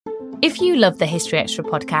If you love the History Extra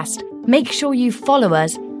podcast, make sure you follow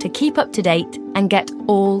us to keep up to date and get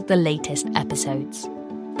all the latest episodes.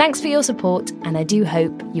 Thanks for your support, and I do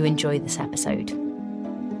hope you enjoy this episode.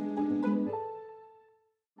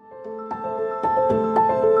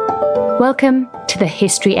 Welcome to the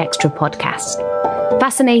History Extra podcast.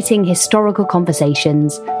 Fascinating historical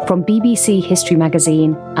conversations from BBC History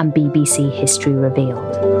Magazine and BBC History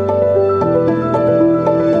Revealed.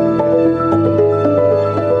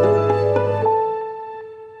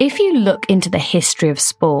 If you look into the history of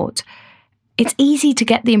sport, it's easy to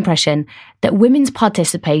get the impression that women's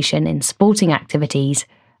participation in sporting activities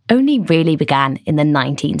only really began in the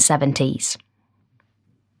 1970s.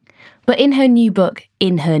 But in her new book,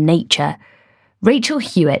 In Her Nature, Rachel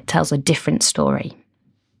Hewitt tells a different story.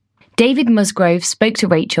 David Musgrove spoke to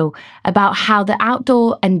Rachel about how the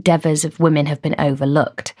outdoor endeavours of women have been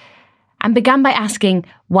overlooked, and began by asking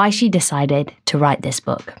why she decided to write this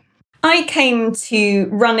book. I came to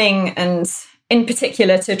running, and in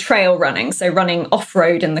particular to trail running, so running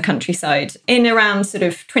off-road in the countryside, in around sort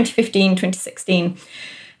of 2015, 2016.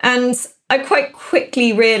 And I quite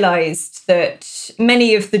quickly realised that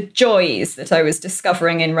many of the joys that I was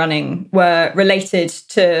discovering in running were related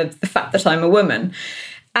to the fact that I'm a woman.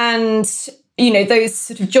 And, those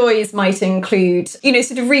sort of joys might include,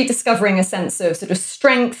 sort of rediscovering a sense of sort of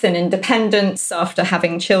strength and independence after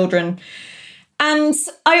having children. And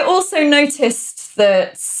I also noticed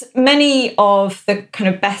that many of the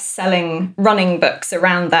kind of best-selling running books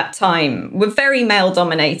around that time were very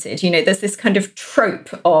male-dominated. There's this kind of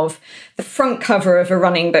trope of the front cover of a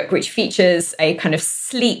running book which features a kind of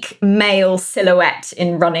sleek male silhouette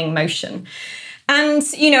in running motion. And,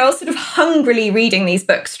 I was sort of hungrily reading these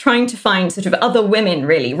books, trying to find sort of other women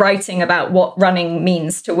really writing about what running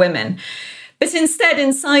means to women. But instead,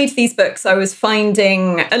 inside these books, I was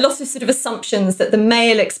finding a lot of sort of assumptions that the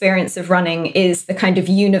male experience of running is the kind of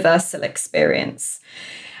universal experience.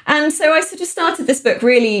 And so I sort of started this book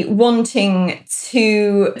really wanting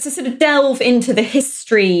to sort of delve into the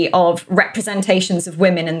history of representations of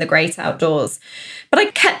women in the great outdoors. But I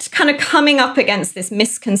kept kind of coming up against this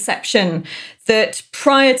misconception that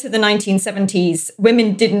prior to the 1970s,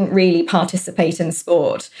 women didn't really participate in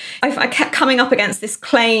sport. I kept coming up against this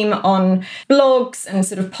claim on blogs and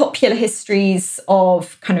sort of popular histories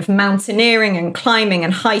of kind of mountaineering and climbing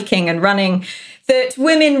and hiking and running, that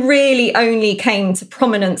women really only came to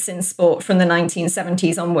prominence in sport from the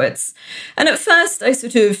 1970s onwards. And at first I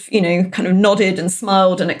sort of, kind of nodded and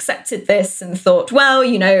smiled and accepted this and thought, well,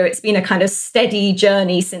 it's been a kind of steady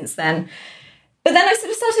journey since then. But then I sort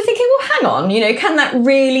of started thinking, well, hang on, can that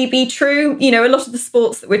really be true? A lot of the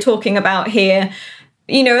sports that we're talking about here,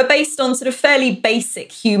 are based on sort of fairly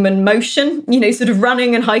basic human motion, sort of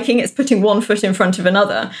running and hiking, it's putting one foot in front of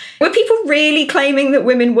another. Were people really claiming that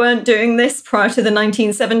women weren't doing this prior to the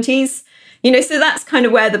 1970s? So that's kind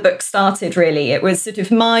of where the book started, really. It was sort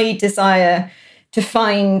of my desire to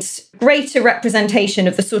find greater representation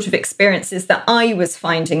of the sort of experiences that I was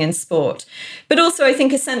finding in sport. But also, I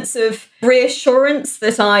think, a sense of reassurance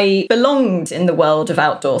that I belonged in the world of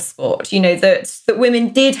outdoor sport, that women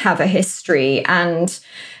did have a history and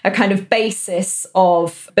a kind of basis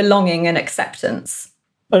of belonging and acceptance.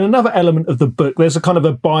 And another element of the book, there's a kind of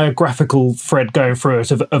a biographical thread going through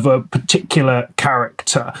it of a particular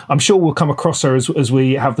character. I'm sure we'll come across her as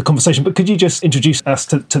we have the conversation, but could you just introduce us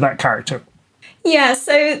to that character? Yeah,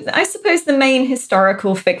 so I suppose the main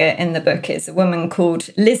historical figure in the book is a woman called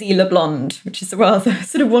Lizzie LeBlonde, which is a rather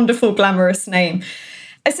sort of wonderful, glamorous name.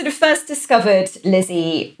 I sort of first discovered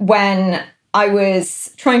Lizzie when I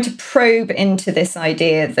was trying to probe into this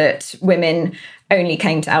idea that women only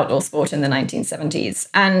came to outdoor sport in the 1970s.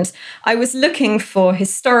 And I was looking for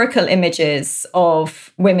historical images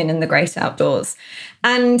of women in the great outdoors.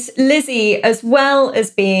 And Lizzie, as well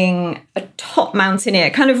as being a top mountaineer,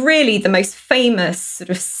 kind of really the most famous sort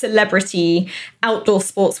of celebrity outdoor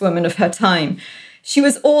sportswoman of her time, she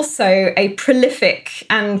was also a prolific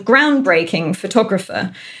and groundbreaking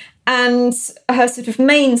photographer. And her sort of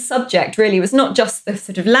main subject really was not just the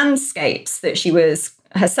sort of landscapes that she was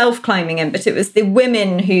herself climbing in, but it was the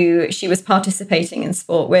women who she was participating in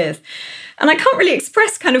sport with. And I can't really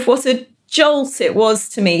express kind of what a jolt it was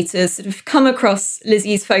to me to sort of come across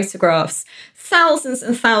Lizzie's photographs, thousands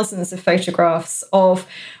and thousands of photographs of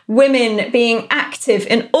women being active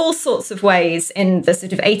in all sorts of ways in the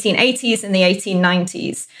sort of 1880s and the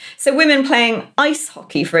 1890s. So women playing ice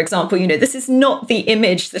hockey, for example, this is not the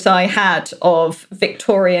image that I had of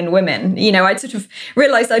Victorian women. I'd sort of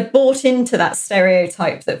realised I'd bought into that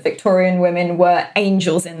stereotype that Victorian women were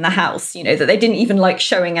angels in the house, that they didn't even like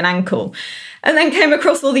showing an ankle. And then came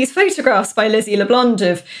across all these photographs by Lizzie LeBlond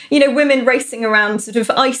of, women racing around sort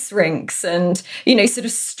of ice rinks and, sort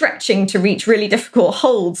of stretching to reach really difficult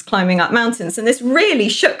holds climbing up mountains. And this really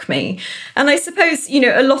shook me. And I suppose,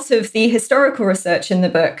 a lot of the historical research in the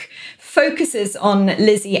book focuses on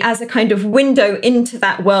Lizzie as a kind of window into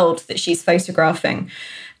that world that she's photographing.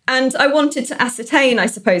 And I wanted to ascertain, I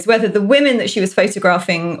suppose, whether the women that she was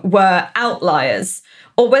photographing were outliers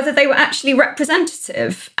or whether they were actually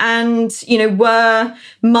representative. And, were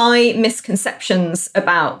my misconceptions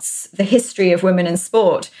about the history of women in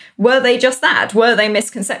sport, were they just that? Were they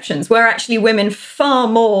misconceptions? Were actually women far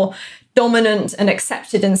more dominant and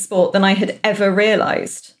accepted in sport than I had ever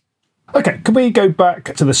realised? Okay, can we go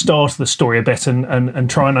back to the start of the story a bit and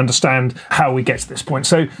try and understand how we get to this point?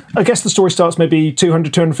 So I guess the story starts maybe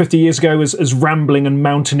 200, 250 years ago as rambling and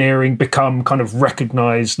mountaineering become kind of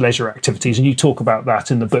recognised leisure activities, and you talk about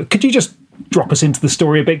that in the book. Could you just drop us into the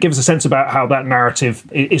story a bit, give us a sense about how that narrative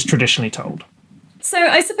is traditionally told? So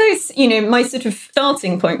I suppose, my sort of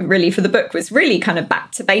starting point really for the book was really kind of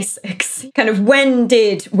back to basics. Kind of when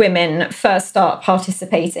did women first start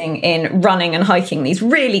participating in running and hiking, these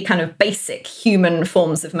really kind of basic human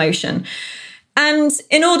forms of motion? And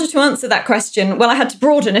in order to answer that question, well, I had to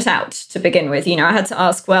broaden it out to begin with. I had to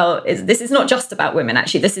ask, well, this is not just about women,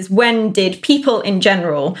 actually. This is when did people in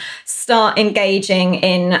general start engaging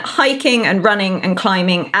in hiking and running and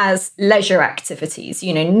climbing as leisure activities,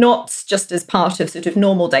 not just as part of sort of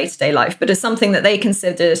normal day-to-day life, but as something that they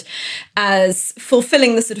considered as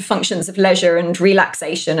fulfilling the sort of functions of leisure and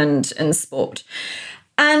relaxation and sport.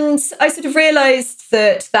 And I sort of realised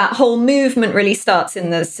that whole movement really starts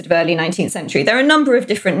in the sort of early 19th century. There are a number of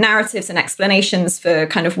different narratives and explanations for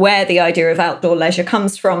kind of where the idea of outdoor leisure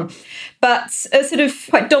comes from. But a sort of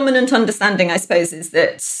quite dominant understanding, I suppose, is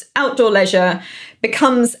that outdoor leisure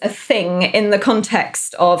becomes a thing in the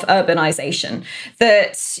context of urbanisation.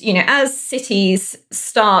 That, as cities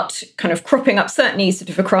start kind of cropping up, certainly sort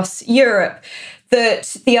of across Europe,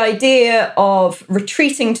 that the idea of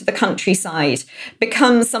retreating to the countryside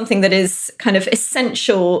becomes something that is kind of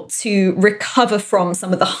essential to recover from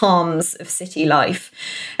some of the harms of city life.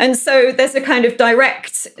 And so there's a kind of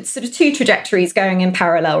direct sort of two trajectories going in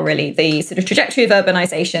parallel, really, the sort of trajectory of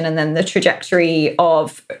urbanisation and then the trajectory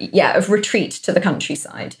of retreat to the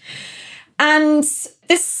countryside. And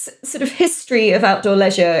this sort of history of outdoor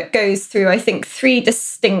leisure goes through, I think, three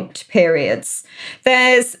distinct periods.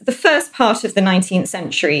 There's the first part of the 19th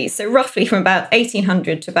century, so roughly from about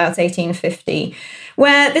 1800 to about 1850,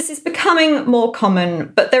 where this is becoming more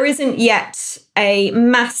common, but there isn't yet a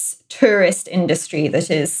mass tourist industry that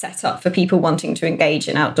is set up for people wanting to engage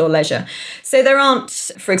in outdoor leisure. So there aren't,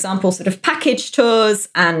 for example, sort of package tours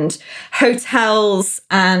and hotels,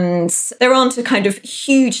 and there aren't a kind of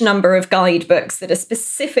huge number of guidebooks that are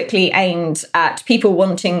specifically aimed at people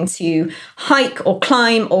wanting to hike or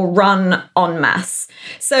climb or run en masse.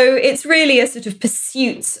 So it's really a sort of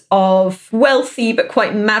pursuit of wealthy but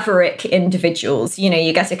quite maverick individuals.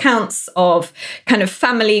 You get accounts of kind of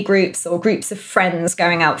family groups or groups of friends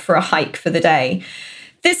going out for a hike for the day.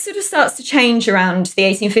 This sort of starts to change around the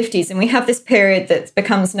 1850s, and we have this period that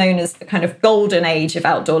becomes known as the kind of golden age of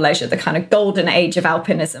outdoor leisure, the kind of golden age of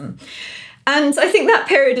alpinism. And I think that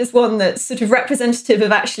period is one that's sort of representative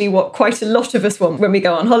of actually what quite a lot of us want when we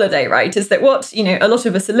go on holiday, right? Is that what, a lot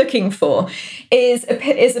of us are looking for is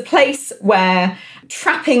a place where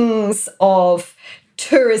trappings of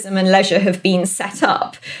tourism and leisure have been set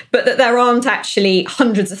up, but that there aren't actually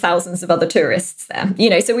hundreds of thousands of other tourists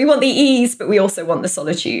there. So we want the ease, but we also want the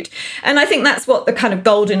solitude. And I think that's what the kind of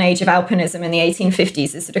golden age of alpinism in the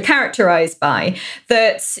 1850s is sort of characterised by,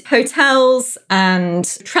 that hotels and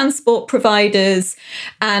transport providers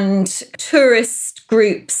and tourist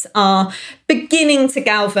groups are beginning to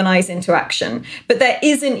galvanise into action, but there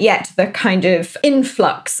isn't yet the kind of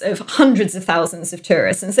influx of hundreds of thousands of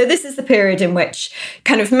tourists. And so this is the period in which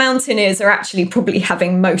kind of mountaineers are actually probably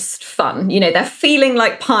having most fun. They're feeling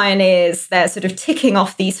like pioneers, they're sort of ticking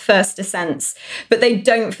off these first ascents, but they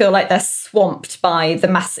don't feel like they're swamped by the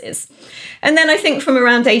masses. And then I think from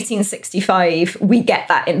around 1865, we get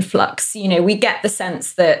that influx. We get the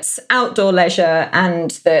sense that outdoor leisure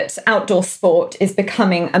and that outdoor sport is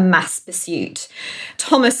becoming a mass pursuit.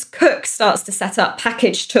 Thomas Cook starts to set up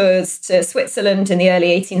package tours to Switzerland in the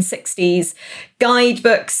early 1860s.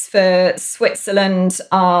 guidebooks for Switzerland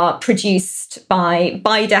are produced by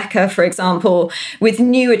Baedeker, for example, with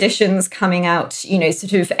new editions coming out,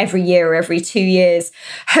 sort of every year or every 2 years.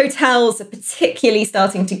 Hotels are particularly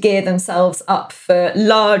starting to gear themselves up for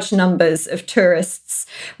large numbers of tourists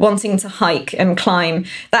wanting to hike and climb.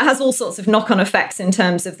 That has all sorts of knock-on effects in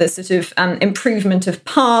terms of the sort of improvement of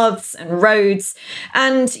paths and roads.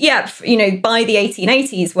 And by the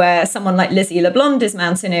 1880s, where someone like Lizzie LeBlond is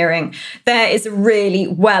mountaineering, there is a really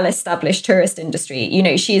well-established tourist industry.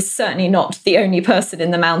 She is certainly not the only person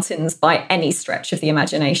in the mountains by any stretch of the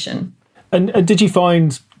imagination. And did you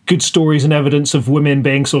find good stories and evidence of women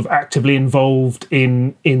being sort of actively involved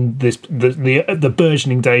in this the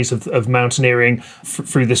burgeoning days of mountaineering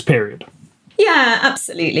through this period? Yeah,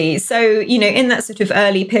 absolutely. So, in that sort of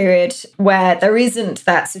early period where there isn't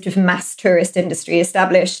that sort of mass tourist industry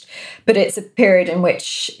established, but it's a period in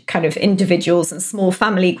which kind of individuals and small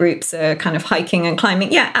family groups are kind of hiking and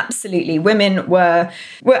climbing. Yeah, absolutely. Women were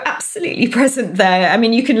absolutely present there. I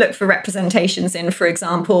mean, you can look for representations in, for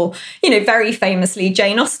example, very famously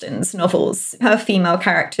Jane Austen's novels. Her female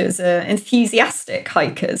characters are enthusiastic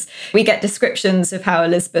hikers. We get descriptions of how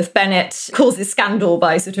Elizabeth Bennet causes scandal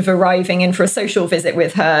by sort of arriving in for a social visit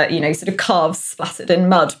with her, sort of calves splattered in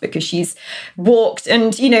mud because she's walked,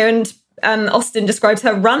 and Austen describes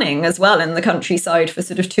her running as well in the countryside for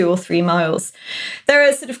sort of 2 or 3 miles. There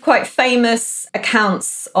are sort of quite famous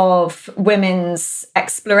accounts of women's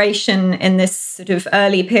exploration in this sort of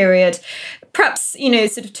early period. Perhaps,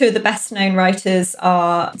 sort of 2 of the best known writers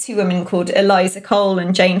are 2 women called Eliza Cole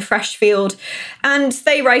and Jane Freshfield. And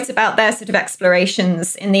they write about their sort of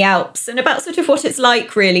explorations in the Alps and about sort of what it's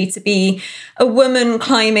like really to be a woman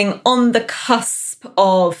climbing on the cusp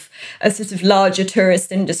of a sort of larger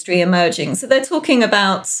tourist industry emerging. So they're talking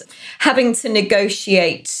about having to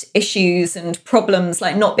negotiate issues and problems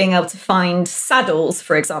like not being able to find saddles,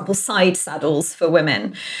 for example, side saddles for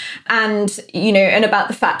women. And, and about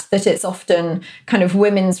the fact that it's often kind of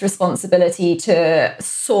women's responsibility to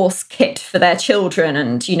source kit for their children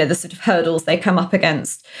and, the sort of hurdles they come up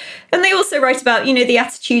against. And they also write about, the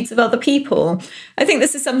attitudes of other people. I think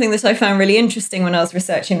this is something that I found really interesting when I was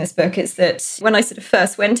researching this book, is that when I sort of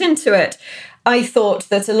first went into it, I thought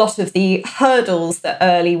that a lot of the hurdles that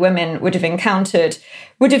early women would have encountered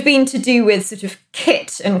would have been to do with sort of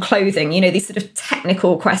kit and clothing, these sort of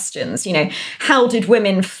technical questions, how did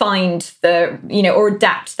women find or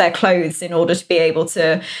adapt their clothes in order to be able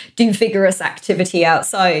to do vigorous activity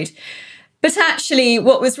outside. But actually,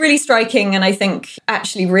 what was really striking, and I think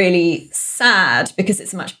actually really sad, because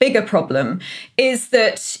it's a much bigger problem, is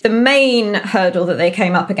that the main hurdle that they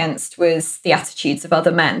came up against was the attitudes of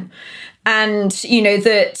other men. And,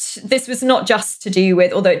 that this was not just to do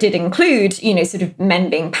with, although it did include, sort of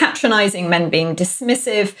men being patronising, men being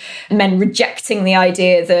dismissive, men rejecting the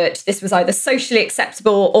idea that this was either socially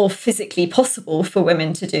acceptable or physically possible for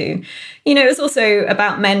women to do. It was also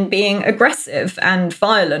about men being aggressive and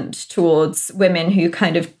violent towards women who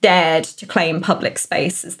kind of dared to claim public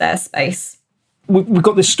space as their space. We've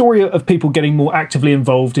got this story of people getting more actively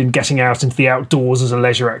involved in getting out into the outdoors as a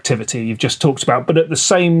leisure activity you've just talked about. But at the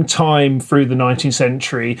same time, through the 19th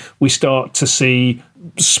century, we start to see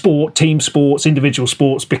sport, team sports, individual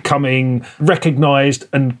sports becoming recognised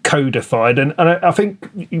and codified. And I think,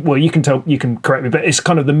 well, you can correct me, but it's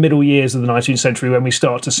kind of the middle years of the 19th century when we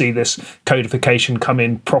start to see this codification come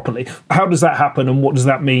in properly. How does that happen, and what does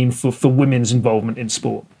that mean for women's involvement in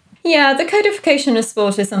sport? Yeah, the codification of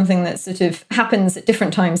sport is something that sort of happens at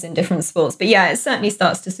different times in different sports. But yeah, it certainly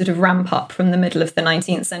starts to sort of ramp up from the middle of the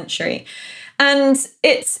 19th century. And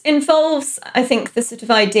it involves, I think, the sort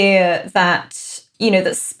of idea that,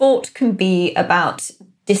 that sport can be about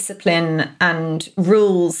discipline and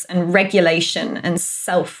rules and regulation and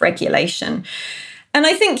self-regulation. And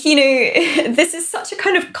I think, this is such a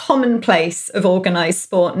kind of commonplace of organised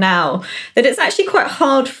sport now that it's actually quite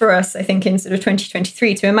hard for us, I think, in sort of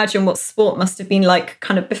 2023 to imagine what sport must have been like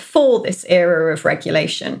kind of before this era of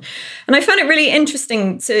regulation. And I found it really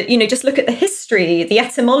interesting to, just look at the history, the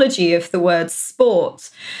etymology of the word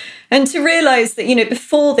sport. And to realise that,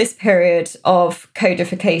 before this period of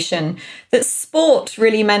codification, that sport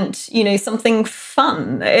really meant, something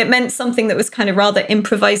fun. It meant something that was kind of rather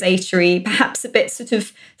improvisatory, perhaps a bit sort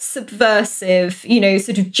of subversive,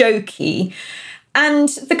 sort of jokey. And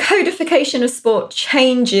the codification of sport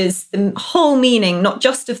changes the whole meaning, not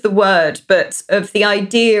just of the word, but of the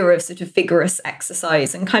idea of sort of vigorous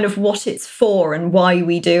exercise and kind of what it's for and why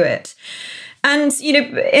we do it. And,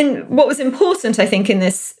 in what was important, I think, in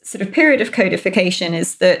this sort of period of codification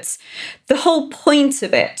is that the whole point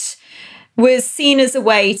of it was seen as a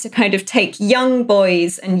way to kind of take young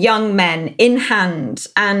boys and young men in hand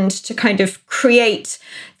and to kind of create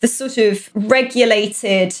the sort of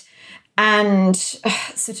regulated and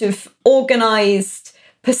sort of organized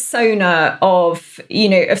persona of,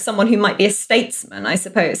 of someone who might be a statesman, I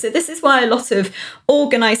suppose. So this is why a lot of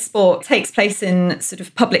organized sport takes place in sort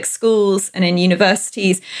of public schools and in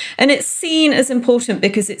universities. And it's seen as important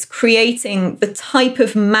because it's creating the type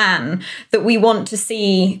of man that we want to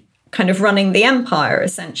see kind of running the empire,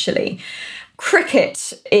 essentially.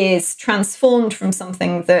 Cricket is transformed from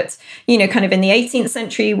something that, kind of in the 18th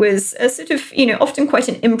century was a sort of, often quite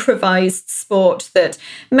an improvised sport that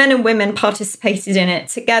men and women participated in it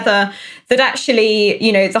together, that actually,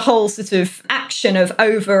 the whole sort of action of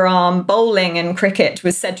overarm bowling in cricket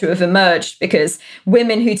was said to have emerged because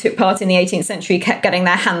women who took part in the 18th century kept getting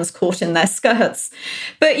their hands caught in their skirts.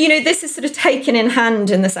 But, this is sort of taken in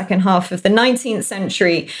hand in the second half of the 19th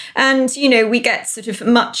century. And, we get sort of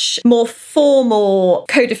much more formal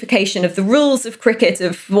codification of the rules of cricket,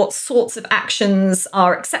 of what sorts of actions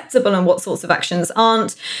are acceptable and what sorts of actions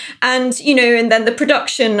aren't. And, and then the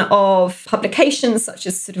production of publications such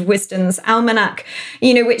as sort of Wisden's Almanac,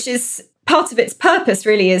 which is part of its purpose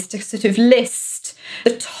really is to sort of list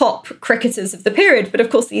the top cricketers of the period. But of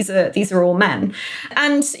course, these are all men.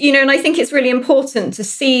 And, and I think it's really important to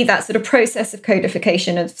see that sort of process of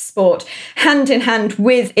codification of sport hand in hand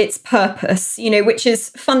with its purpose, which is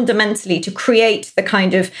fundamentally to create the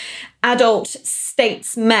kind of adult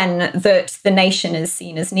statesmen that the nation is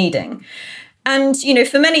seen as needing. And,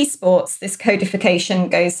 for many sports, this codification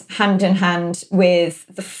goes hand in hand with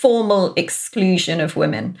the formal exclusion of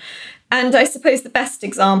women. And I suppose the best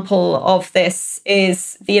example of this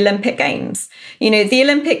is the Olympic Games. The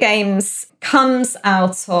Olympic Games comes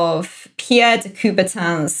out of Pierre de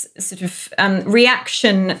Coubertin's sort of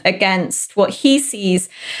reaction against what he sees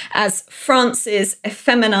as France's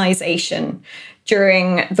effeminization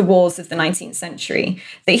during the wars of the 19th century,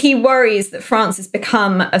 that he worries that France has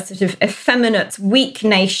become a sort of effeminate, weak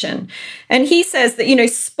nation. And he says that,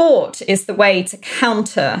 sport is the way to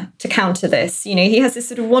counter this. He has this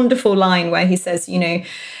sort of wonderful line where he says,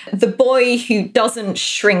 the boy who doesn't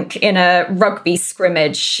shrink in a rugby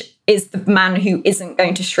scrimmage is the man who isn't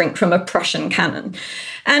going to shrink from a Prussian cannon.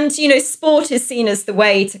 And, sport is seen as the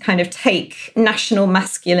way to kind of take national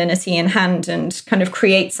masculinity in hand and kind of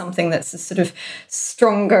create something that's a sort of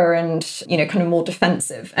stronger and, kind of more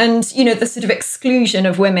defensive. And, the sort of exclusion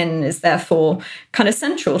of women is therefore kind of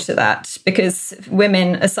central to that, because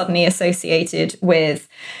women are suddenly associated with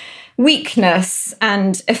weakness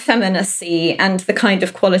and effeminacy and the kind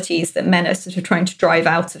of qualities that men are sort of trying to drive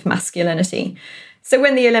out of masculinity. So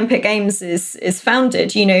when the Olympic Games is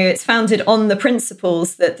founded, it's founded on the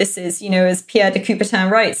principles that this is, as Pierre de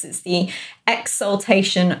Coubertin writes, it's the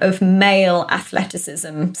exaltation of male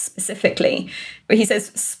athleticism specifically. But he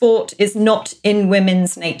says sport is not in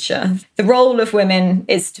women's nature. The role of women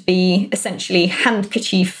is to be essentially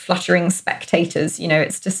handkerchief fluttering spectators.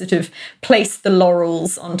 It's to sort of place the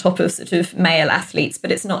laurels on top of sort of male athletes,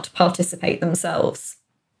 but it's not to participate themselves.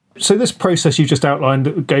 So this process you just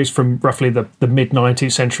outlined goes from roughly the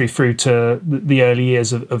mid-19th century through to the early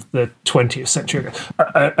years of the 20th century.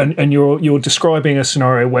 And you're describing a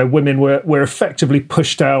scenario where women were effectively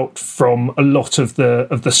pushed out from a lot of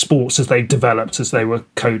the sports as they developed, as they were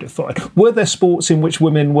codified. Were there sports in which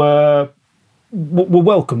women were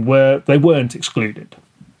welcomed, where they weren't excluded?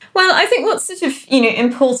 Well, I think what's sort of,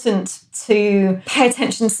 important to pay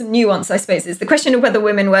attention to some nuance, I suppose, is the question of whether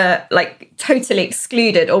women were totally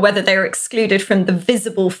excluded or whether they were excluded from the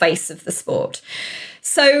visible face of the sport.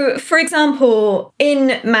 So, for example,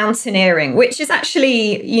 in mountaineering, which is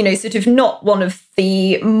actually, sort of not one of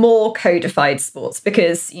the more codified sports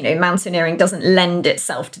because, mountaineering doesn't lend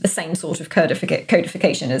itself to the same sort of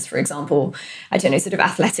codification as, for example, sort of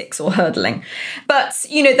athletics or hurdling. But,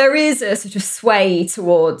 there is a sort of sway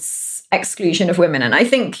towards exclusion of women. And I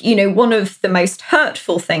think, one of the most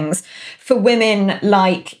hurtful things for women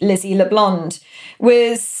like Lizzie LeBlond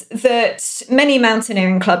was that many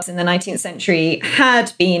mountaineering clubs in the 19th century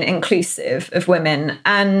had been inclusive of women.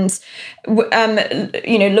 And,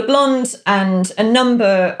 LeBlond and a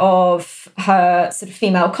number of her sort of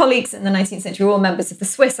female colleagues in the 19th century were all members of the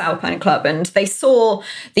Swiss Alpine Club. And they saw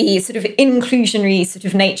the sort of inclusionary sort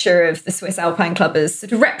of nature of the Swiss Alpine Club as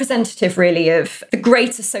sort of representative, really, of the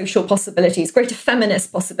greater social possibilities, greater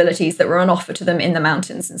feminist possibilities that were on offer to them in the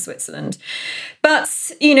mountains in Switzerland.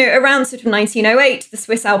 But, around sort of 1908, the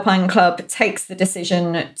Swiss Alpine Club takes the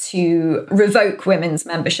decision to revoke women's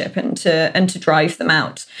membership and to drive them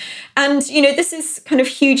out. And, this is kind of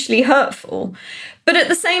hugely hurtful. But at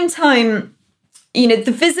the same time,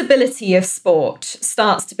 the visibility of sport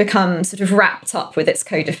starts to become sort of wrapped up with its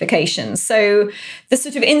codification. So the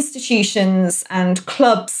sort of institutions and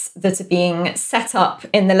clubs that are being set up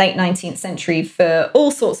in the late 19th century for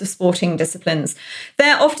all sorts of sporting disciplines,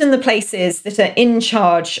 they're often the places that are in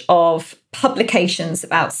charge of publications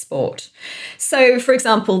about sport. So, for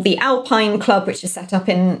example, the Alpine Club, which is set up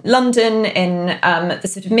in London in the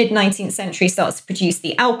sort of mid-19th century, starts to produce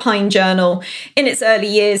the Alpine Journal. In its early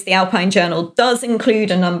years, the Alpine Journal does include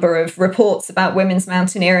a number of reports about women's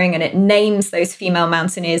mountaineering, and it names those female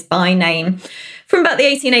mountaineers by name. From about the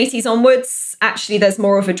 1880s onwards, actually, there's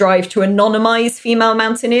more of a drive to anonymise female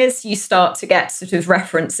mountaineers. You start to get sort of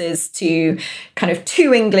references to kind of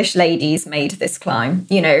 2 English ladies made this climb,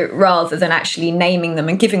 rather than actually naming them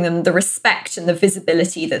and giving them the respect and the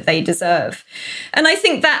visibility that they deserve. And I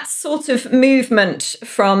think that sort of movement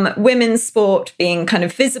from women's sport being kind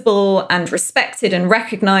of visible and respected and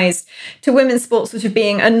recognised to women's sport sort of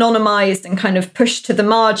being anonymised and kind of pushed to the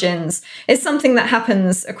margins is something that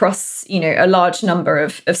happens across, a large number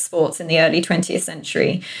of sports in the early 20th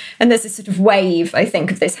century. And there's this sort of wave, I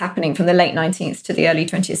think, of this happening from the late 19th to the early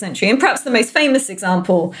 20th century. And perhaps the most famous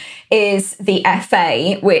example is the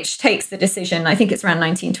FA, which takes the decision, I think it's around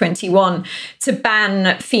 1921, to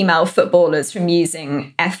ban female footballers from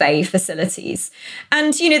using FA facilities.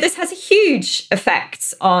 And, this has a huge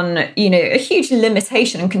effect on, a huge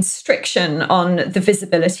limitation and constriction on the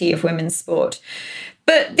visibility of women's sport.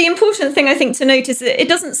 But the important thing, I think, to note is that it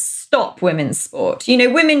doesn't stop women's sport.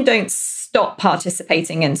 Women don't stop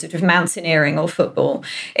participating in sort of mountaineering or football.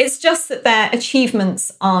 It's just that their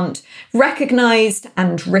achievements aren't recognised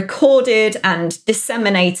and recorded and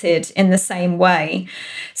disseminated in the same way.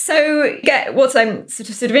 So what I'm sort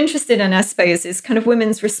of interested in, I suppose, is kind of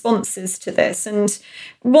women's responses to this. And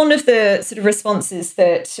one of the sort of responses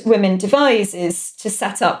that women devise is to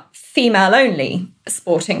set up female-only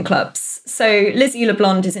sporting clubs. So Lizzie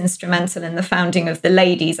LeBlond is instrumental in the founding of the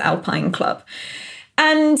Ladies Alpine Club.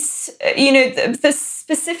 And, the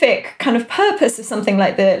specific kind of purpose of something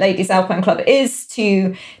like the Ladies Alpine Club is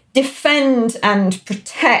to defend and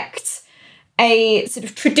protect a sort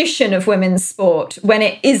of tradition of women's sport when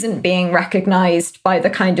it isn't being recognised by the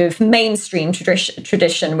kind of mainstream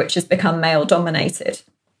tradition which has become male-dominated.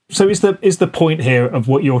 So is the point here of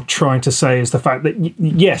what you're trying to say is the fact that,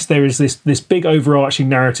 yes, there is this big overarching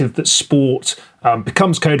narrative that sport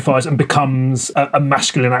becomes codified and becomes a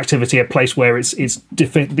masculine activity, a place where it's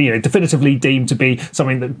definitively deemed to be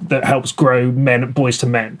something that helps grow boys to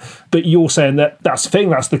men. But you're saying that's the thing,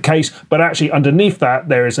 that's the case, but actually underneath that,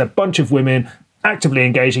 there is a bunch of women actively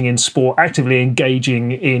engaging in sport, actively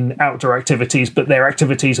engaging in outdoor activities, but their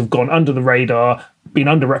activities have gone under the radar, been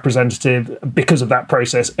underrepresented because of that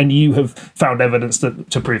process, and you have found evidence to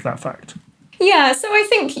prove that fact. Yeah, so I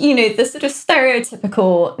think, the sort of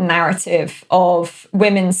stereotypical narrative of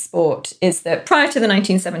women's sport is that prior to the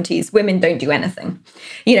 1970s, women don't do anything.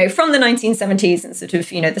 From the 1970s and sort of,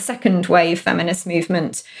 the second wave feminist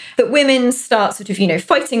movement, that women start sort of,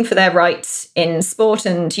 fighting for their rights in sport.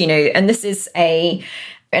 And, and this is an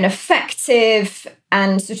effective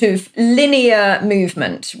and sort of linear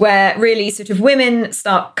movement where really sort of women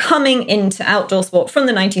start coming into outdoor sport from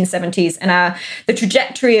the 1970s, and the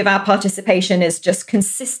trajectory of our participation is just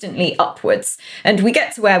consistently upwards. And we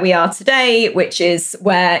get to where we are today, which is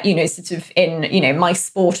where, sort of in, my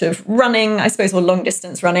sport of running, I suppose, or long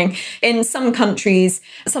distance running, in some countries,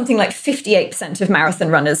 something like 58% of marathon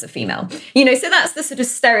runners are female. So that's the sort of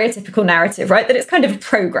stereotypical narrative, right? That it's kind of a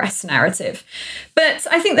progress narrative. But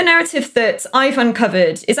I think the narrative that I've uncovered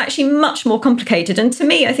is actually much more complicated, and to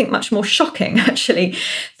me, I think much more shocking, actually,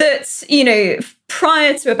 that,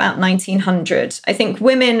 prior to about 1900, I think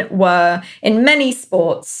women were, in many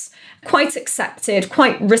sports, quite accepted,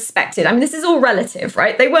 quite respected. I mean, this is all relative,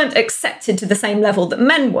 right? They weren't accepted to the same level that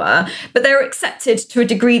men were, but they were accepted to a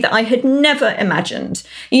degree that I had never imagined.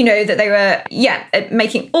 That they were,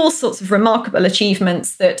 making all sorts of remarkable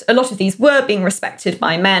achievements, that a lot of these were being respected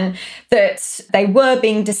by men, that they were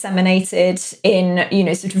being disseminated in,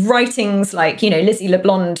 sort of writings like, Lizzie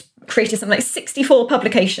LeBlond created something like 64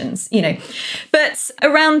 publications, But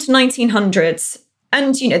around 1900s,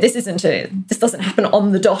 and, this doesn't happen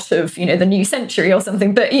on the dot of, the new century or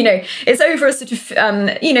something, but, it's over a sort of,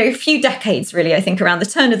 a few decades, really, I think, around the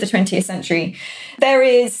turn of the 20th century. There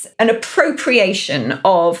is an appropriation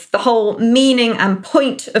of the whole meaning and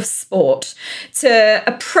point of sport to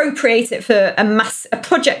appropriate it for a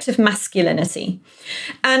project of masculinity.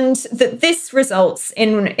 And that this results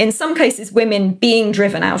in some cases, women being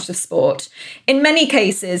driven out of sport. In many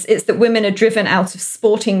cases, it's that women are driven out of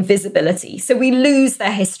sporting visibility. So we lose lose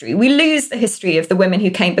their history. We lose the history of the women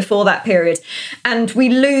who came before that period, and we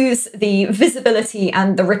lose the visibility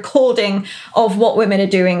and the recording of what women are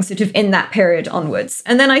doing sort of in that period onwards.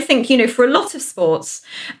 And then I think, for a lot of sports,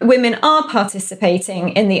 women are participating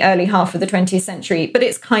in the early half of the 20th century, but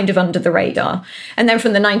it's kind of under the radar. And then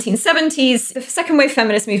from the 1970s, the second wave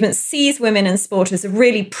feminist movement sees women in sport as a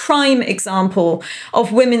really prime example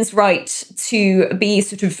of women's right to be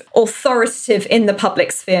sort of authoritative in the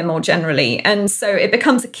public sphere more generally. And so it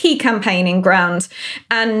becomes a key campaigning ground.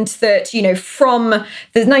 And that, from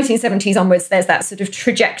the 1970s onwards, there's that sort of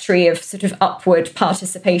trajectory of sort of upward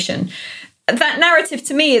participation. That narrative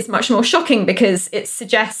to me is much more shocking because it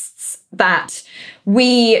suggests that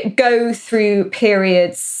we go through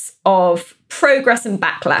periods of progress and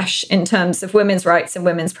backlash in terms of women's rights and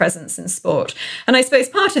women's presence in sport. And I suppose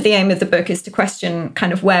part of the aim of the book is to question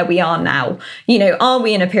kind of where we are now. Are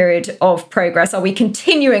we in a period of progress? Are we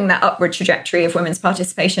continuing that upward trajectory of women's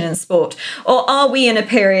participation in sport? Or are we in a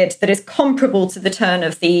period that is comparable to the turn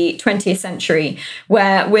of the 20th century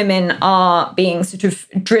where women are being sort of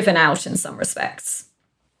driven out in some respects?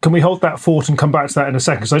 Can we hold that thought and come back to that in a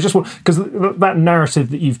second? So I just want, because that narrative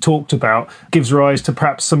that you've talked about gives rise to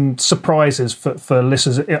perhaps some surprises for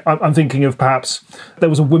listeners. I'm thinking of perhaps there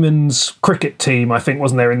was a women's cricket team, I think,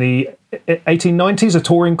 wasn't there, in the 1890s, a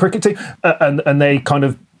touring cricket team, and they kind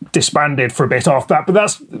of disbanded for a bit after that.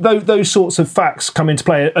 But those sorts of facts come into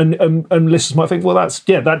play, and listeners might think, well,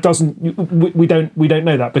 that doesn't, we don't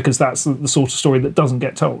know that because that's the sort of story that doesn't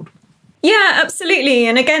get told. Yeah, absolutely.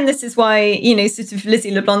 And again, this is why, sort of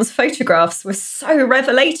Lizzie LeBlanc's photographs were so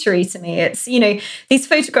revelatory to me. It's, these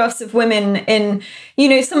photographs of women in,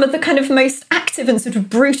 some of the kind of most active and sort of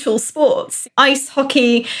brutal sports, ice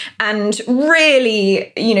hockey, and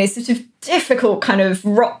really, sort of difficult kind of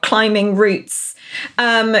rock climbing routes,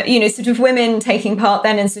 sort of women taking part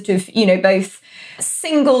then in sort of, both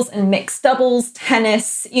singles and mixed doubles,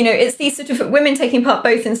 tennis, it's these sort of women taking part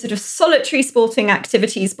both in sort of solitary sporting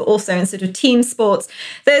activities, but also in sort of team sports.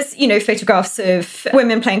 There's, photographs of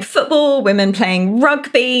women playing football, women playing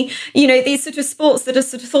rugby, these sort of sports that are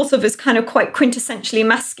sort of thought of as kind of quite quintessentially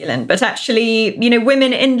masculine, but actually,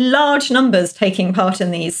 women in large numbers taking part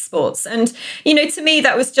in these sports. And, to me,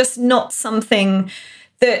 that was just not something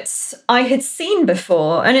that I had seen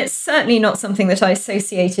before. And it's certainly not something that I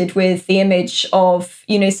associated with the image of,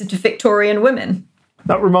 sort of Victorian women.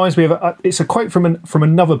 That reminds me of, it's a quote from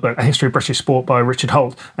another book, A History of British Sport by Richard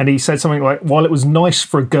Holt. And he said something like, while it was nice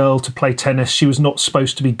for a girl to play tennis, she was not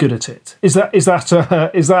supposed to be good at it. Is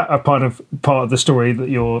that a part of the story that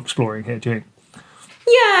you're exploring here, do you think?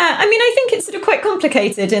 Yeah, I think it's sort of quite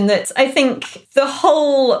complicated in that I think the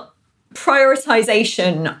whole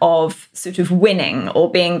prioritization of sort of winning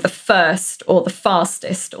or being the first or the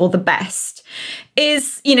fastest or the best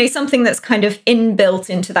is, something that's kind of inbuilt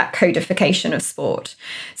into that codification of sport.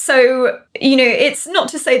 So, it's not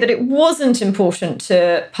to say that it wasn't important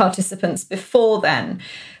to participants before then,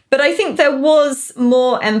 but I think there was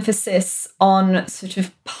more emphasis on sort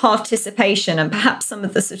of participation and perhaps some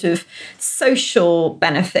of the sort of social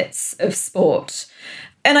benefits of sport.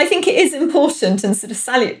 And I think it is important and sort of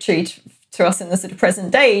salutary to us in the sort of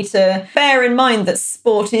present day to bear in mind that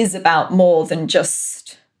sport is about more than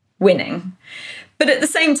just winning. But at the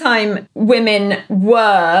same time, women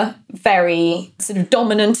were very sort of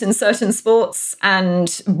dominant in certain sports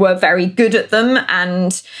and were very good at them.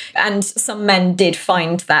 And some men did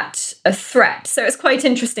find that a threat. So it's quite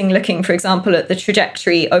interesting looking, for example, at the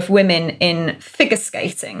trajectory of women in figure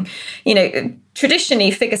skating.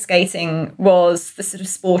 Traditionally, figure skating was the sort of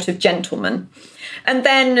sport of gentlemen. And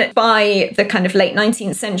then by the kind of late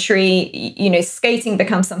 19th century, skating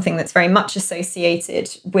becomes something that's very much associated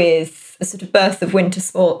with the sort of birth of winter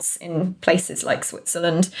sports in places like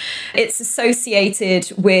Switzerland. It's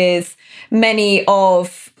associated with many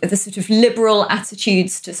of the sort of liberal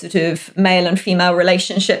attitudes to sort of male and female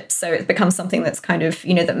relationships. So it becomes something that's kind of,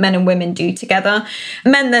 that men and women do together.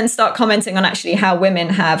 Men then start commenting on actually how women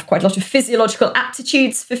have quite a lot of physiological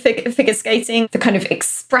aptitudes for figure skating. The kind of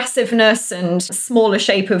expressiveness and smaller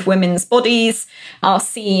shape of women's bodies are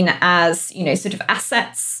seen as, sort of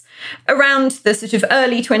assets. Around the sort of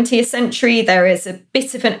early 20th century, there is a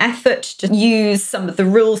bit of an effort to use some of the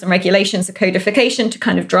rules and regulations of codification to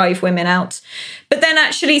kind of drive women out. But then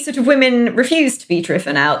actually sort of women refuse to be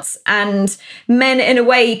driven out, and men in a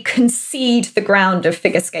way concede the ground of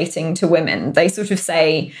figure skating to women. They sort of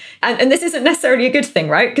say, and this isn't necessarily a good thing,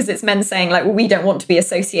 right? Because it's men saying like, well, we don't want to be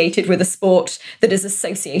associated with a sport that is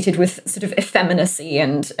associated with sort of effeminacy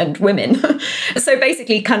and women. So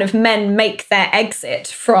basically kind of men make their exit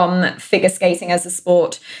from from figure skating as a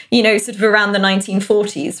sport, sort of around the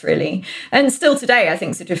 1940s, really. And still today, I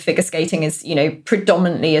think sort of figure skating is,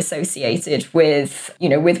 predominantly associated with,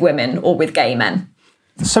 with women or with gay men.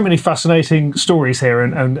 There's so many fascinating stories here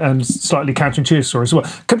and slightly counterintuitive stories as well.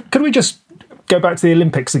 Can we just go back to the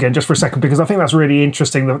Olympics again just for a second, because I think that's really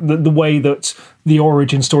interesting, the way that the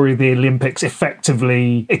origin story of the Olympics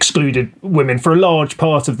effectively excluded women for a large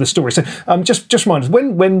part of the story. So just remind us,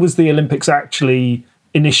 when was the Olympics actually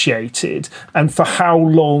initiated, and for how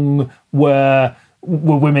long were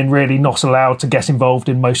women really not allowed to get involved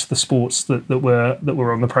in most of the sports that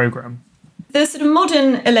were on the programme? The sort of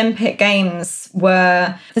modern Olympic Games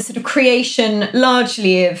were the sort of creation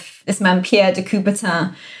largely of this man, Pierre de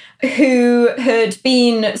Coubertin, who had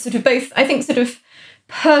been sort of both, I think, sort of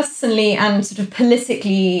personally and sort of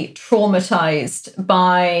politically traumatized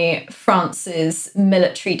by France's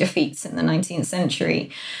military defeats in the 19th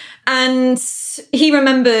century. And he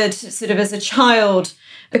remembered sort of as a child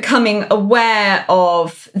becoming aware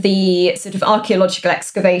of the sort of archaeological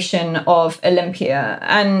excavation of Olympia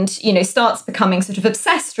and, starts becoming sort of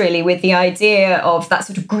obsessed really with the idea of that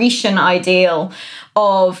sort of Grecian ideal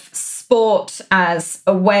of sport as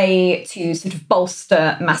a way to sort of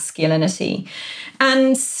bolster masculinity.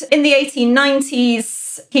 And in the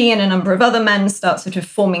 1890s, he and a number of other men start sort of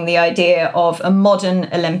forming the idea of a modern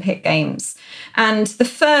Olympic Games. And the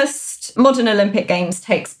first modern Olympic Games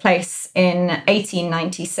takes place in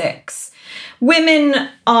 1896. Women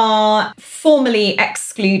are formally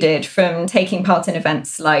excluded from taking part in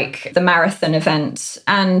events like the marathon event.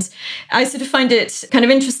 And I sort of find it kind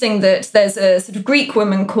of interesting that there's a sort of Greek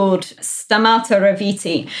woman called Stamata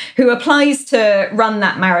Raviti who applies to run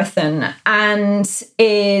that marathon and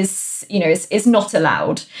is not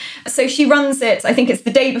allowed. So she runs it, I think it's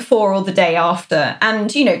the day before or the day after, and,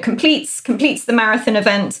 completes the marathon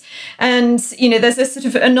event. And, there's this sort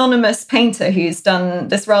of anonymous painter who's done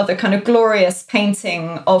this rather kind of glorious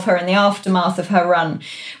painting of her in the aftermath of her run,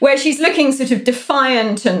 where she's looking sort of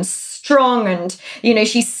defiant and strong, and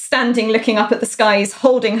she's standing looking up at the skies,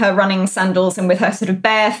 holding her running sandals and with her sort of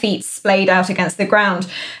bare feet splayed out against the ground.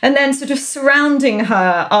 And then sort of surrounding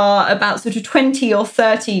her are about sort of 20 or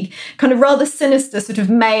 30 kind of rather sinister sort of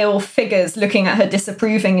male figures looking at her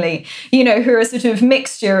disapprovingly, who are a sort of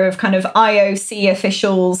mixture of kind of IOC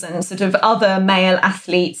officials and sort of other male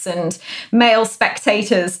athletes and male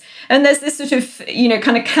spectators. And there's this sort of,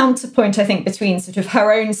 kind of counterpoint, I think, between sort of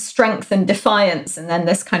her own strength and defiance and then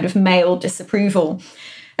this kind of male disapproval.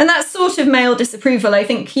 And that sort of male disapproval, I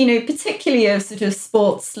think, particularly of sort of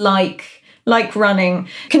sports like running,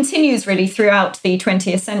 continues really throughout the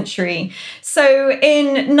 20th century. So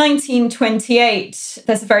in 1928,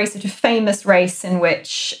 there's a very sort of famous race in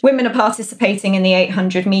which women are participating in the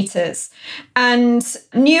 800 metres. And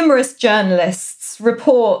numerous journalists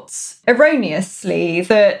report erroneously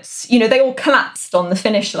that, they all collapsed on the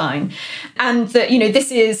finish line. And that,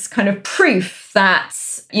 this is kind of proof that,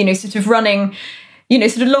 sort of running,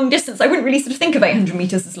 sort of long distance. I wouldn't really sort of think of 800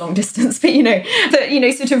 metres as long distance, but,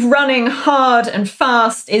 that, sort of running hard and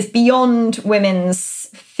fast is beyond women's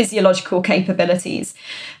physiological capabilities.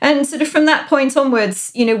 And sort of from that point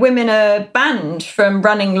onwards, women are banned from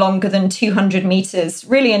running longer than 200 metres,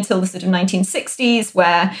 really until the sort of 1960s,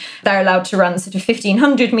 where they're allowed to run sort of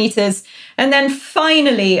 1,500 metres. And then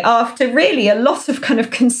finally, after really a lot of kind of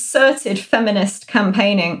concerted feminist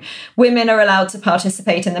campaigning, women are allowed to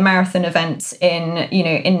participate in the marathon event in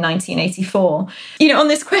 1984. On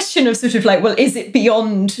this question of sort of like, well, is it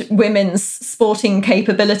beyond women's sporting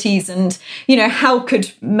capabilities? And, how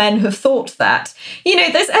could men have thought that?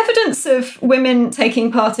 There's evidence of women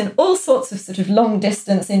taking part in all sorts of sort of long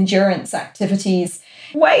distance endurance activities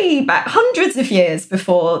way back, hundreds of years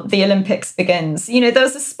before the Olympics begins. There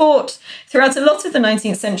was a sport throughout a lot of the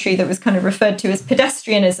 19th century that was kind of referred to as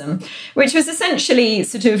pedestrianism, which was essentially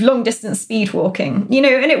sort of long distance speed walking, and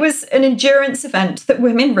it was an endurance event that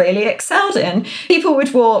women really excelled in. People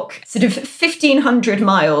would walk sort of 1,500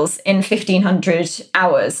 miles in 1,500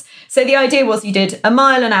 hours. So the idea was you did a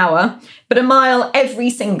mile an hour, but a mile every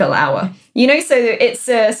single hour. So it's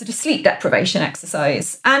a sort of sleep deprivation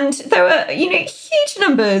exercise. And there were, huge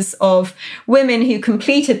numbers of women who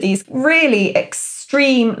completed these really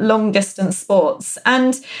extreme long distance sports.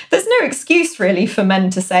 And there's no excuse really for men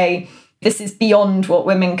to say this is beyond what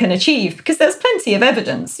women can achieve, because there's plenty of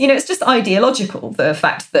evidence. It's just ideological, the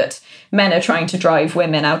fact that men are trying to drive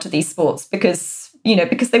women out of these sports because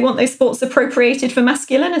they want those sports appropriated for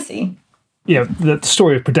masculinity. Yeah, the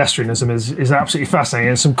story of pedestrianism is absolutely fascinating,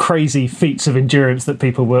 and some crazy feats of endurance that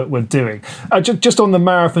people were doing. Just on the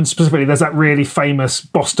marathon specifically, there's that really famous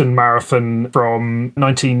Boston Marathon from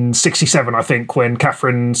 1967, I think, when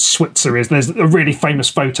Catherine Switzer there's a really famous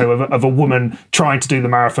photo of a woman trying to do the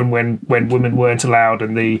marathon when women weren't allowed,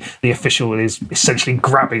 and the official is essentially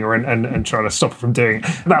grabbing her and trying to stop her from doing it.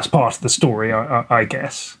 That's part of the story, I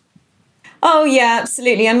guess. Oh, yeah,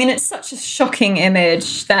 absolutely. I mean, it's such a shocking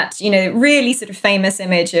image, that, really sort of famous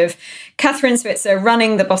image of Catherine Switzer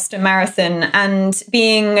running the Boston Marathon and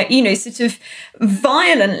being, sort of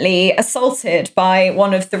violently assaulted by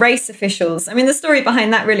one of the race officials. I mean, the story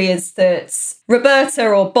behind that really is that Roberta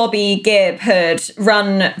or Bobby Gibb had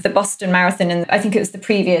run the Boston Marathon, and I think it was the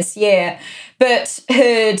previous year, but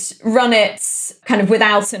had run it kind of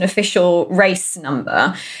without an official race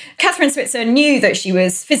number. Catherine Switzer knew that she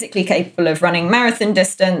was physically capable of running marathon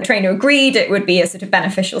distance. The trainer agreed it would be a sort of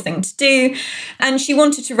beneficial thing to do, and she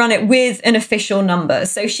wanted to run it with an official number.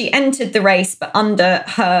 So she entered the race, but under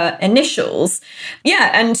her initials.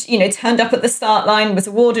 Yeah, and, turned up at the start line, was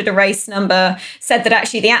awarded a race number, said that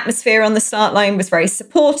actually the atmosphere on the start line was very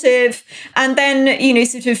supportive. And then,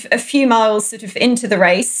 sort of a few miles sort of into the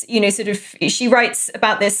race, she writes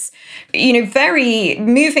about this, very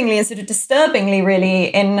movingly and sort of disturbingly, really,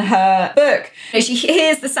 in her book. She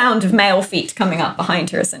hears the sound of male feet coming up behind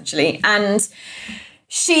her, essentially, and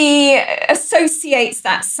she associates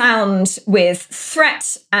that sound with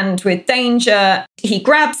threat and with danger. He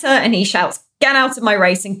grabs her and he shouts, "Get out of my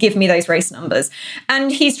race and give me those race numbers."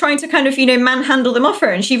 And he's trying to kind of, manhandle them off her.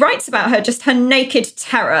 And she writes about just her naked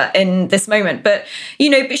terror in this moment. But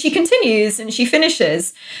she continues and she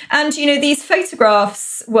finishes. And, these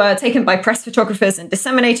photographs were taken by press photographers and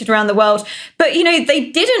disseminated around the world. But,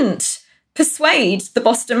 they didn't persuade the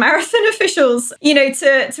Boston Marathon officials,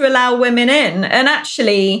 to allow women in. And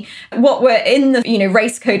actually, what were in the,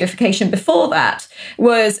 race codification before that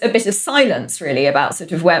was a bit of silence, really, about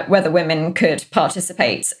sort of whether women could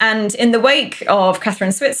participate. And in the wake of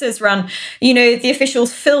Catherine Switzer's run, the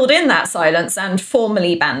officials filled in that silence and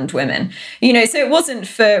formally banned women. So it wasn't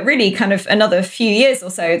for really kind of another few years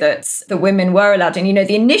or so that the women were allowed in.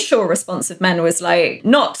 The initial response of men was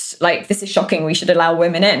not like, this is shocking, we should allow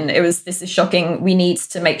women in. It was, this is shocking, we need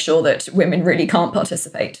to make sure that women really can't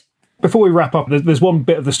participate. Before we wrap up, there's one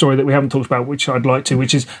bit of the story that we haven't talked about, which I'd like to,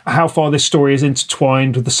 which is how far this story is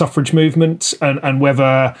intertwined with the suffrage movement, and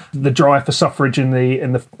whether the drive for suffrage in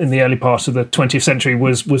the early part of the 20th century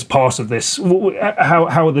was part of this.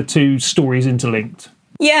 How are the two stories interlinked?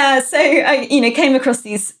 Yeah, so I came across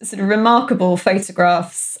these sort of remarkable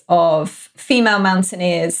photographs of female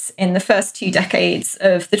mountaineers in the first 2 decades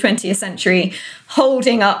of the 20th century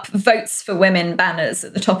holding up votes for women banners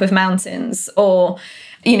at the top of mountains, or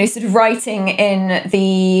sort of writing in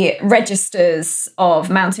the registers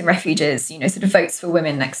of mountain refuges, sort of votes for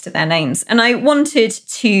women next to their names. And I wanted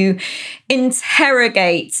to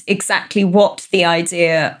interrogate exactly what the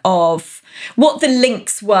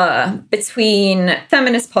links were between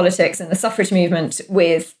feminist politics and the suffrage movement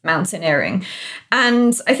with mountaineering.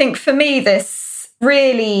 And I think for me, this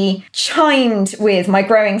really chimed with my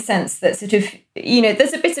growing sense that sort of,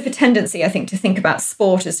 there's a bit of a tendency, I think, to think about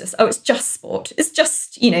sport as just, it's just sport. It's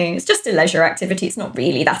just, it's just a leisure activity. It's not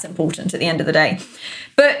really that important at the end of the day.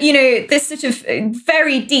 But, this sort of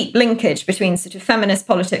very deep linkage between sort of feminist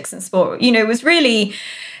politics and sport, was really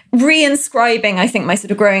reinscribing, I think, my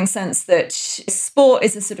sort of growing sense that sport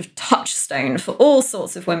is a sort of touchstone for all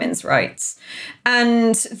sorts of women's rights.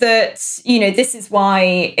 And that, this is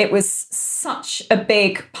why it was such a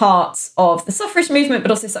big part of the suffrage movement,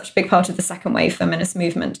 but also such a big part of the second wave feminist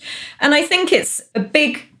movement. And I think it's a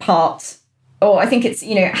big part, or I think it's,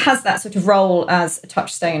 it has that sort of role as a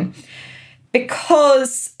touchstone,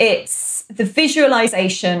 because it's the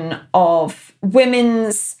visualization of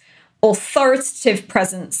women's authoritative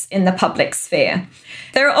presence in the public sphere.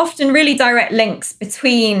 There are often really direct links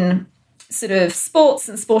between sort of sports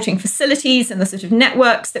and sporting facilities and the sort of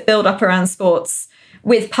networks that build up around sports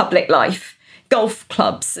with public life. Golf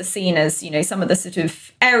clubs are seen as, some of the sort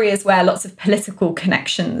of areas where lots of political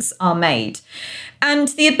connections are made. And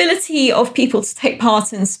the ability of people to take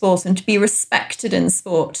part in sport and to be respected in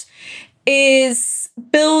sport is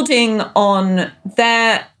building on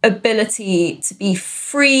their ability to be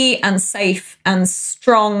free and safe and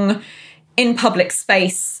strong in public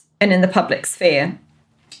space and in the public sphere.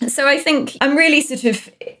 So I think I'm really sort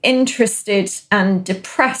of interested and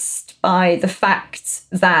depressed by the fact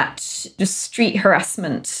that just street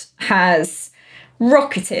harassment has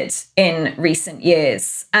rocketed in recent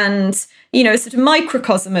years. And, a sort of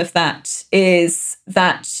microcosm of that is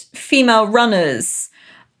that female runners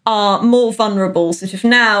are more vulnerable sort of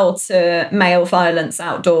now to male violence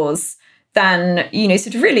outdoors than,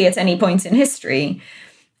 sort of really at any point in history.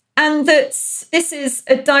 And that this is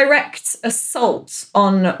a direct assault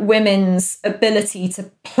on women's ability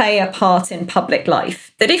to play a part in public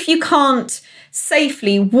life. That if you can't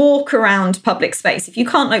safely walk around public space, if you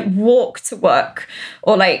can't walk to work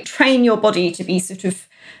or train your body to be sort of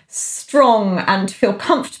strong and feel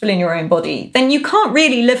comfortable in your own body, then you can't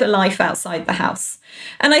really live a life outside the house.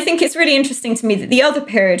 And I think it's really interesting to me that the other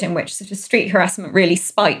period in which sort of street harassment really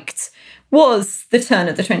spiked was the turn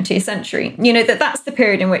of the 20th century. That's the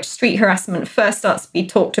period in which street harassment first starts to be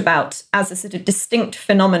talked about as a sort of distinct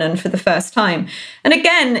phenomenon for the first time. And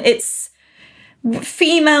again, it's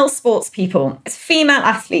female sports people, it's female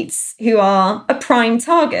athletes who are a prime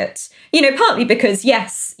target, partly because,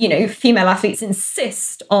 yes, female athletes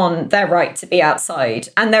insist on their right to be outside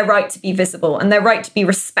and their right to be visible and their right to be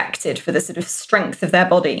respected for the sort of strength of their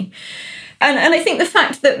body. And I think the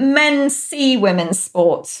fact that men see women's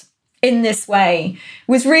sport in this way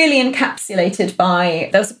was really encapsulated by,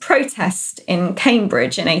 there was a protest in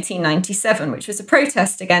Cambridge in 1897, which was a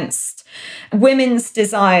protest against women's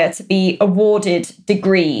desire to be awarded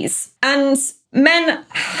degrees. And men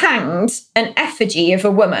hanged an effigy of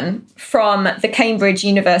a woman from the Cambridge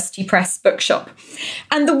University Press bookshop.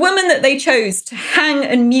 And the woman that they chose to hang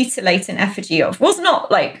and mutilate an effigy of was not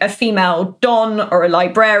a female don or a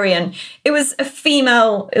librarian. It was a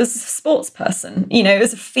sports person, it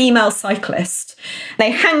was a female cyclist.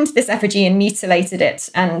 They hanged this effigy and mutilated it.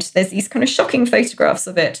 And there's these kind of shocking photographs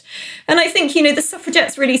of it. And I think, the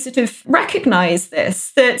suffragettes really sort of recognise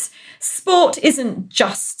this, that sport isn't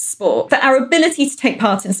just sport, that our ability to take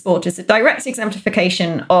part in sport is a direct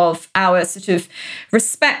exemplification of our sort of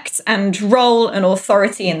respect and role and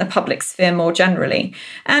authority in the public sphere more generally.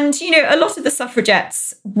 And, a lot of the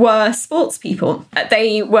suffragettes were sports people.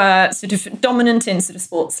 They were sort of dominant in sort of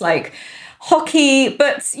sports like hockey,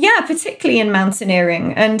 but particularly in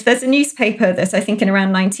mountaineering. And there's a newspaper that I think in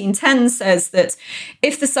around 1910 says that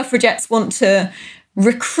if the suffragettes want to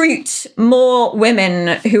recruit more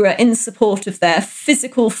women who are in support of their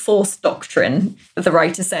physical force doctrine, the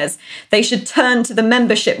writer says, they should turn to the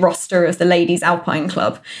membership roster of the Ladies' Alpine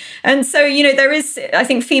Club. And so, there is, I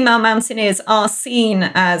think female mountaineers are seen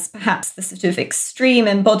as perhaps the sort of extreme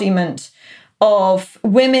embodiment of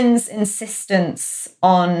women's insistence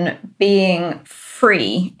on being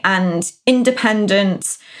free and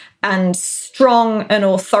independent and strong and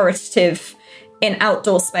authoritative in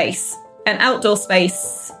outdoor space. And outdoor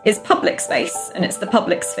space is public space, and it's the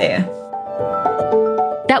public sphere.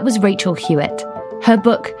 That was Rachel Hewitt. Her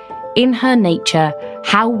book, In Her Nature,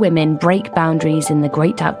 How Women Break Boundaries in the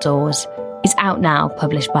Great Outdoors, is out now,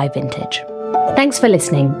 published by Vintage. Thanks for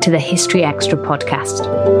listening to the History Extra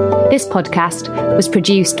podcast. This podcast was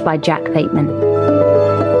produced by Jack Bateman.